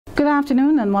Good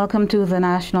afternoon and welcome to the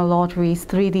National Lottery's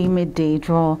 3D Midday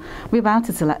Draw. We're about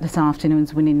to select this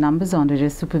afternoon's winning numbers under the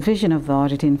supervision of the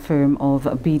auditing firm of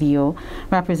BDO,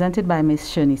 represented by Ms.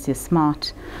 Shanicia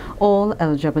Smart. All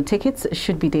eligible tickets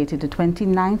should be dated the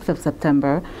 29th of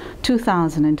September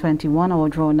 2021, our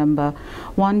draw number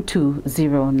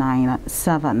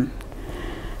 12097.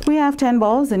 We have 10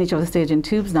 balls in each of the staging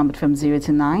tubes numbered from 0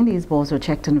 to 9. These balls were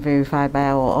checked and verified by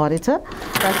our auditor.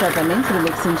 Let's let them into the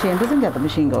mixing chambers and get the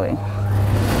machine going.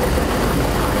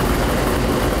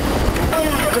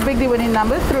 The big D winning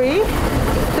number 3,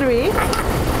 3,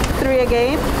 3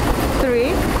 again,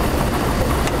 3,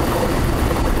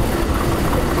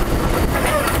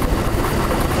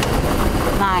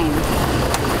 9,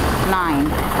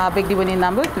 9. Our big D winning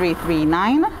number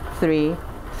 339,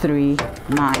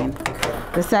 339.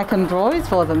 The second draw is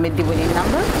for the midday winning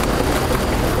number.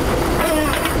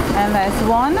 And that's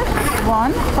 1,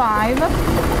 1, 5,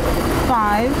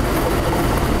 5,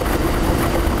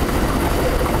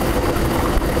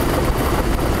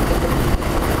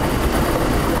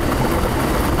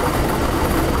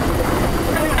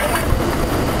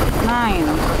 9,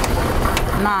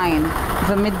 9.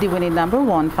 The midday winning number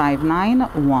 159,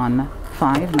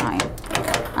 159.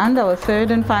 And our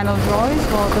third and final draw is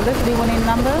for the midday winning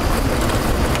number.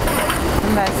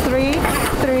 And that's 3,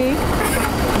 3,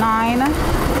 9,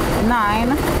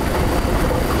 9,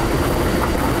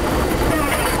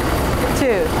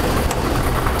 2,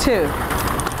 2.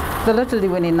 The little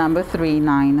winning number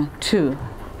 392.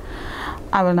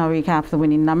 I will now recap the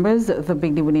winning numbers. The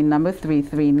big D winning number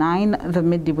 339, the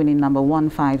mid D winning number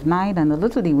 159, and the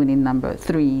little D winning number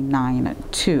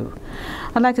 392.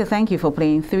 I'd like to thank you for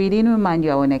playing 3D and remind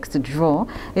you our next draw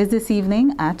is this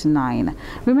evening at 9.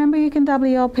 Remember, you can double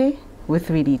your pay with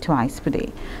 3D twice per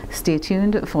day. Stay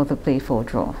tuned for the Play 4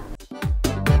 draw.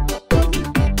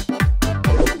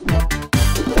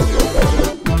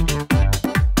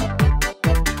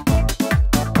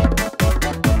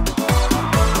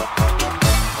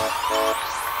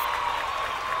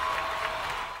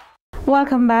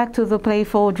 Welcome back to the Play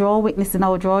 4 draw. Witnessing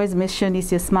our draw is Ms.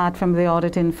 Shanicia Smart from the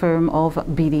auditing firm of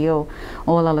BDO.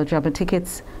 All eligible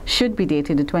tickets should be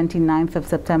dated the 29th of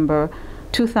September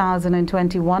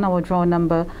 2021, our draw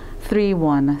number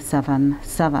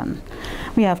 3177.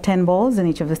 We have 10 balls in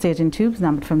each of the staging tubes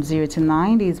numbered from 0 to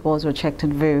 9. These balls were checked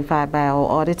and verified by our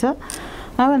auditor.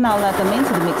 I will now let them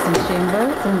into the mixing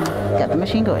chamber and get the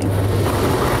machine going.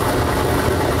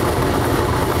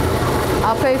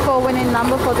 Our Play 4 winning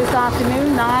number for this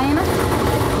afternoon, 9,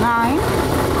 9,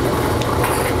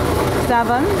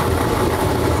 7,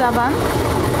 7,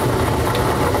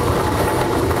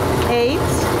 8,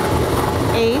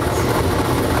 8,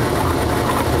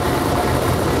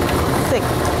 6,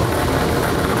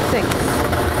 6,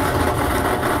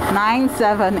 9,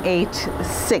 7, 8,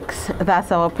 6.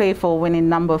 That's our Play 4 winning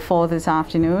number for this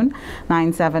afternoon,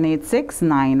 9786,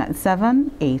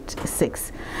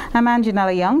 9786. I'm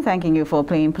Anjanella Young, thanking you for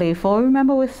playing Play 4.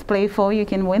 Remember, with Play 4 you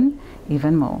can win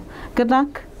even more. Good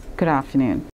luck, good afternoon.